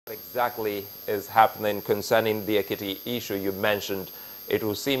exactly is happening concerning the Ekiti issue you mentioned? It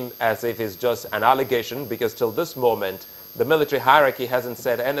will seem as if it's just an allegation because till this moment, the military hierarchy hasn't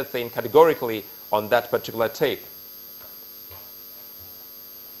said anything categorically on that particular tape.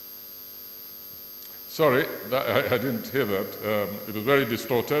 Sorry, I didn't hear that. It was very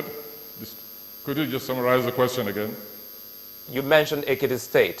distorted. Could you just summarize the question again? You mentioned Ekiti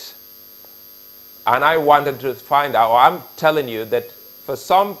State. And I wanted to find out, or I'm telling you that for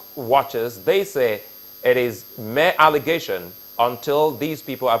some watchers, they say it is mere allegation until these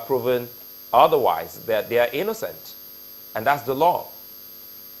people are proven otherwise, that they are innocent. And that's the law.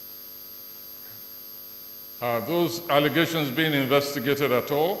 Are those allegations being investigated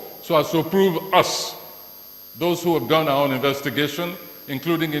at all? So as to prove us, those who have done our own investigation,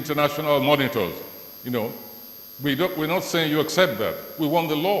 including international monitors, we're not saying you accept that. We want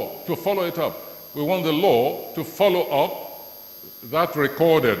the law to follow it up. We want the law to follow up that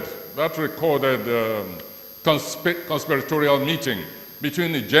recorded conspiratorial meeting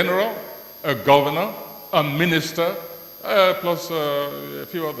between a general, a governor, a minister, plus a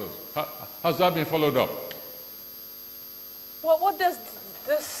few others. Has that been followed up? Well, what does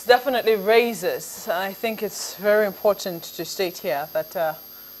this definitely raises, and I think it's very important to state here that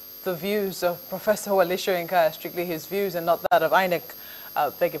the views of Professor Wole Soyinka are strictly his views and not that of INEC,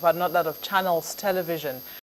 beg your pardon, not that of Channels Television.